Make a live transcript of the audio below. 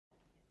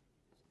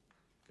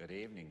Good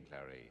evening,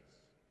 Clarice.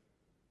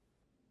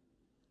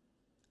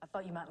 I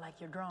thought you might like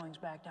your drawings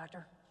back,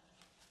 Doctor.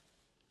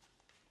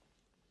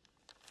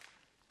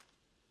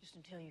 Just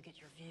until you get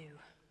your view.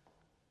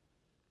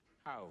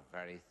 How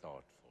very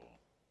thoughtful.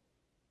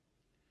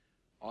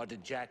 Or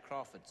did Jack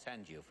Crawford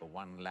send you for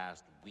one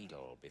last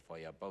wheedle before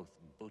you're both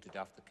booted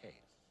off the case?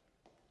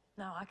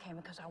 No, I came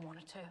because I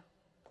wanted to.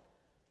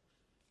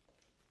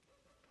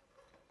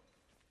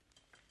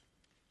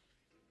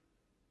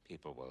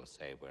 People will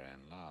say we're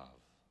in love.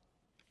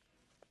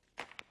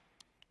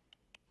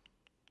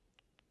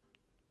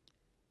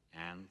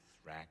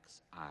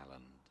 Anthrax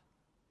Island.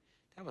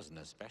 That was an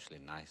especially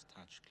nice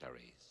touch,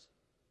 Clarice.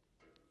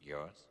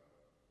 Yours?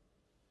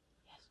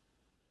 Yes.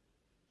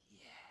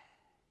 Yeah.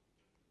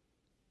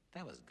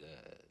 That was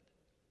good.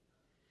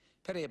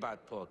 Pity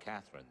about poor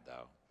Catherine,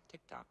 though.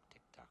 Tick-tock,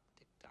 tick-tock,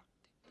 tick-tock,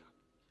 tick-tock.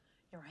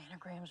 Your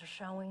anagrams are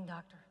showing,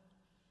 Doctor.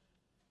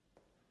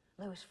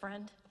 Lewis'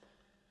 friend.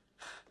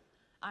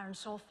 Iron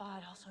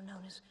sulfide, also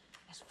known as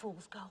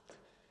fool's gold.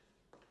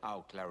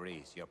 Oh,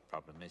 Clarice, your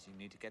problem is you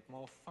need to get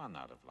more fun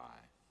out of life.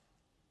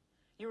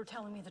 You were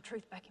telling me the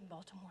truth back in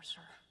Baltimore,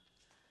 sir.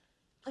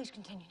 Please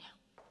continue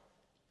now.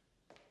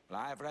 Well,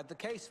 I've read the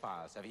case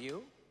files, have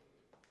you?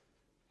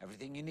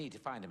 Everything you need to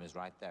find him is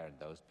right there in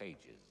those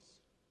pages.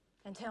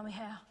 And tell me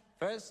how.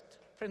 First,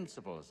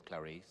 principles,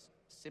 Clarice.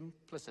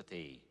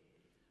 Simplicity.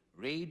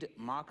 Read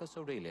Marcus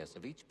Aurelius.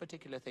 Of each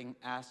particular thing,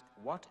 ask,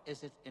 what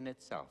is it in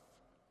itself?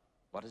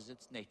 What is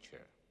its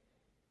nature?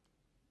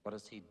 What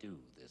does he do,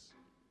 this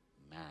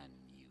man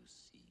you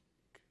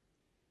seek?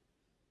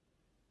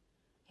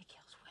 He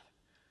kills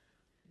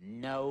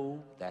women.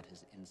 No, that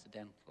is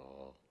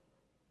incidental.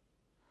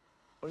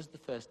 What is the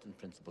first and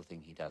principal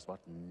thing he does? What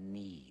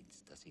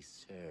needs does he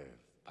serve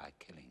by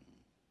killing?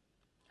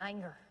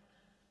 Anger.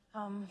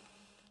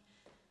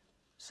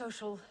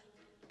 Social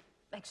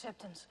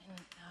acceptance and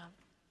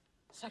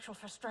sexual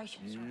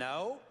frustration, sir.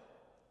 No,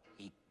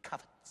 he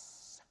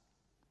covets.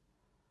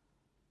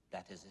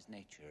 That is his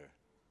nature.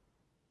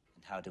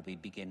 And how do we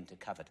begin to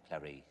covet,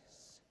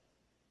 Clarice?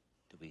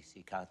 Do we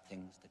seek out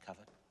things to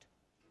covet?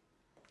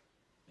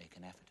 Make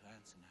an effort to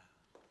answer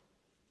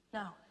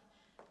now. No.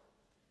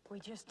 We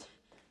just...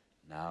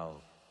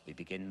 No, we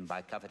begin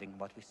by coveting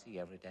what we see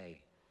every day.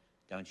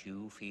 Don't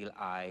you feel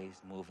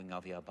eyes moving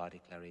over your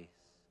body, Clarice?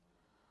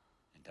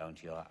 And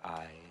don't your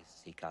eyes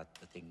seek out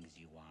the things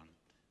you want?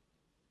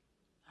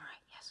 All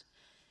right, yes.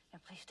 Now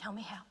please tell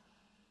me how.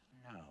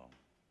 No.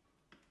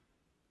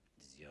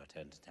 It is your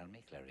turn to tell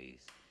me,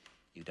 Clarice.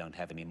 You don't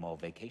have any more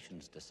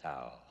vacations to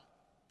sell.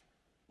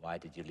 Why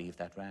did you leave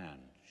that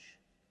ranch?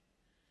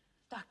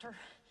 Doctor,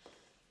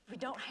 we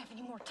don't have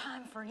any more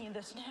time for any of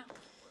this now.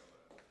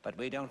 But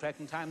we don't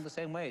reckon time the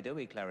same way, do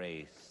we,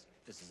 Clarice?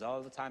 This is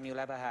all the time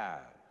you'll ever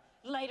have.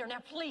 Later. Now,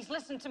 please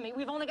listen to me.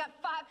 We've only got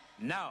 5...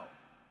 No.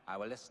 I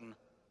will listen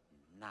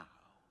now.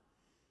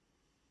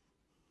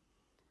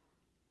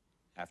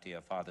 After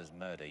your father's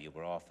murder, you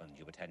were orphaned.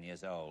 You were 10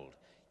 years old.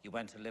 You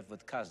went to live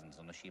with cousins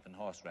on a sheep and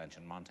horse ranch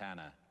in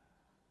Montana.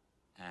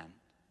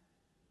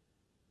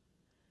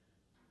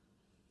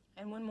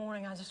 And one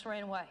morning, I just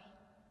ran away.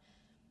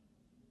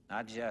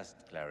 Not just,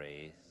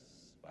 Clarice.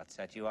 What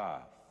set you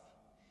off?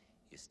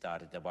 You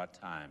started at what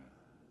time?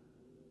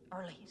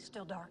 Early,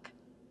 still dark.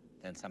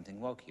 Then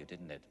something woke you,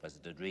 didn't it? Was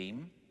it a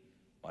dream?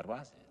 What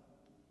was it?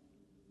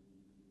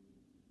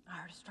 I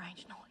heard a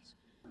strange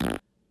noise.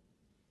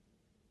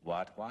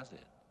 What was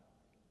it?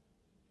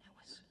 It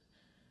was...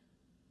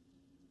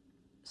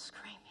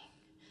 screaming.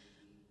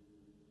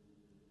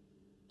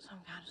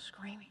 Some kind of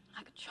screaming,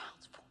 like a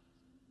child's voice.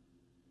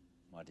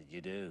 What did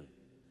you do?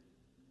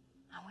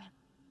 I went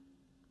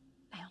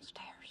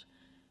downstairs,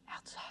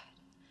 outside.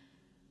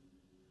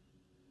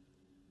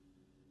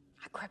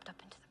 I crept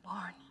up into the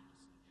barn.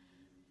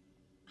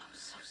 I was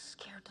so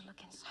scared to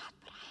look inside,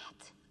 but I had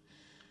to.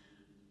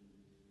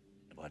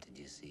 What did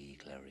you see,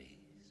 Clarice?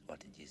 What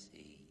did you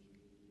see?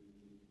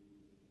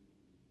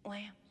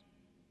 Lambs.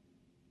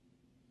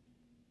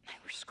 They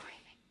were screaming.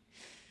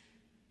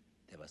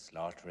 They were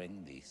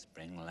slaughtering the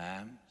spring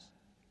lambs?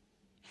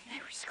 They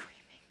were screaming.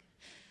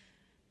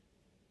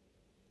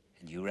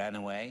 And you ran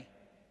away?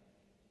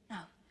 No.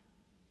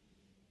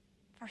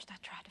 First I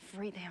tried to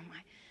free them.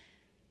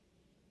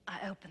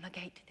 I opened the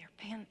gate to their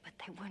pen, but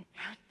they wouldn't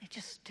run. They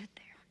just stood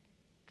there,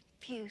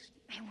 confused.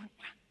 They wouldn't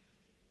run.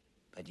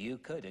 But you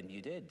could, and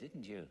you did,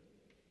 didn't you?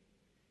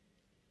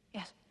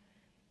 Yes.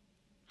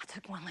 I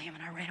took one lamb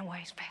and I ran away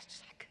as fast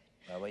as I could.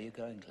 Where were you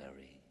going,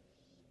 Clarice?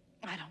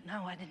 I don't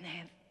know. I didn't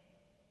have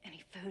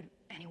any food,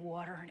 any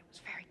water, and it was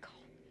very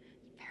cold. It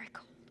was very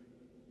cold.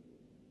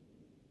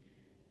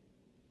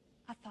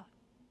 I thought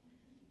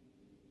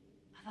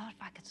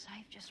if I could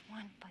save just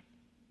one, but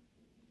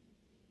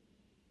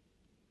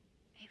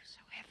he was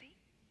so heavy.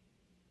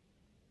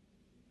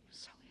 He was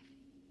so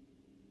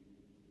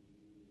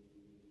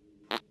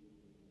heavy.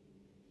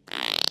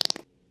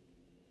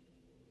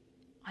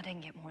 I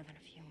didn't get more than a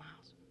few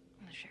miles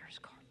when the sheriff's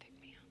car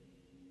picked me up.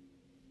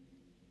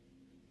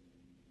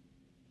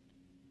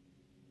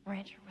 The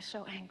rancher was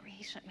so angry,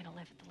 he sent me to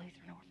live at the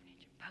Lutheran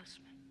orphanage in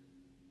Postman.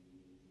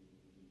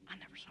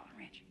 saw the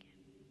ranch again.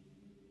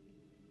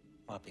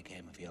 What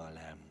became of your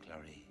lamb,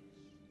 Clarice?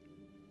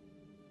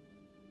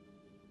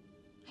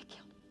 I killed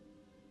him.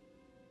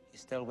 You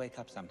still wake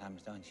up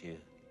sometimes, don't you?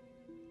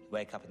 You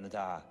wake up in the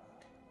dark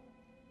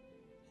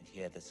and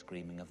hear the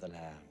screaming of the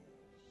lambs.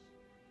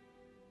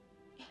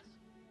 Yes.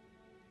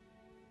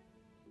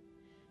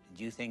 And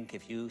you think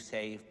if you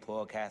save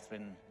poor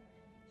Catherine,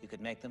 you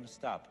could make them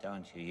stop,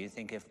 don't you? You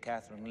think if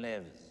Catherine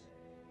lives,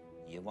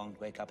 you won't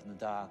wake up in the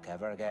dark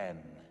ever again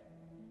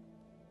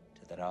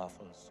to that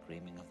awful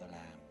screaming of the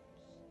lambs.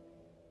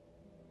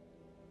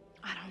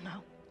 I don't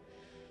know.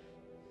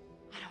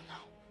 I don't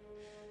know.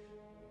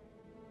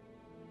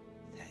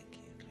 Thank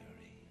you,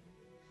 Clarice.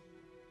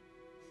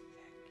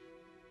 Thank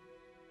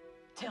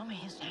you. Tell me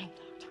his name,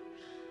 Doctor.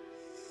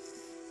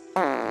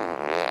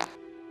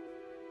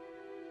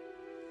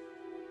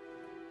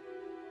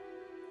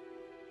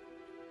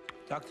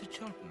 Dr.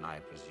 Chilton, I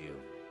presume.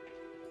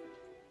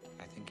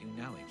 I think you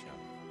know each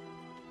other.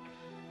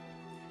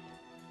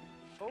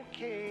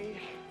 Okay,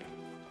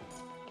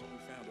 We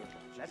found her.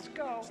 let's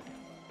go.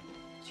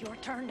 It's your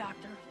turn,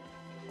 Doctor.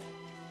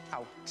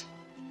 Out.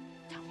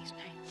 Tell me his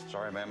name.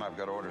 Sorry, ma'am, I've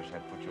got orders.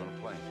 Had to put you on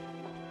a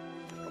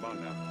plane. Come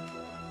on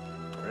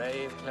now.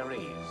 Brave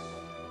Clarice.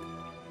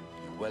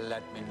 You will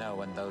let me know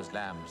when those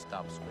lambs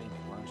stop screaming,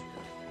 won't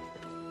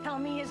you? Tell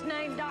me his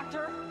name,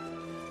 Doctor.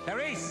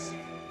 Clarice!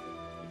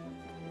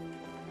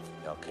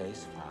 Your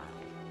case filed.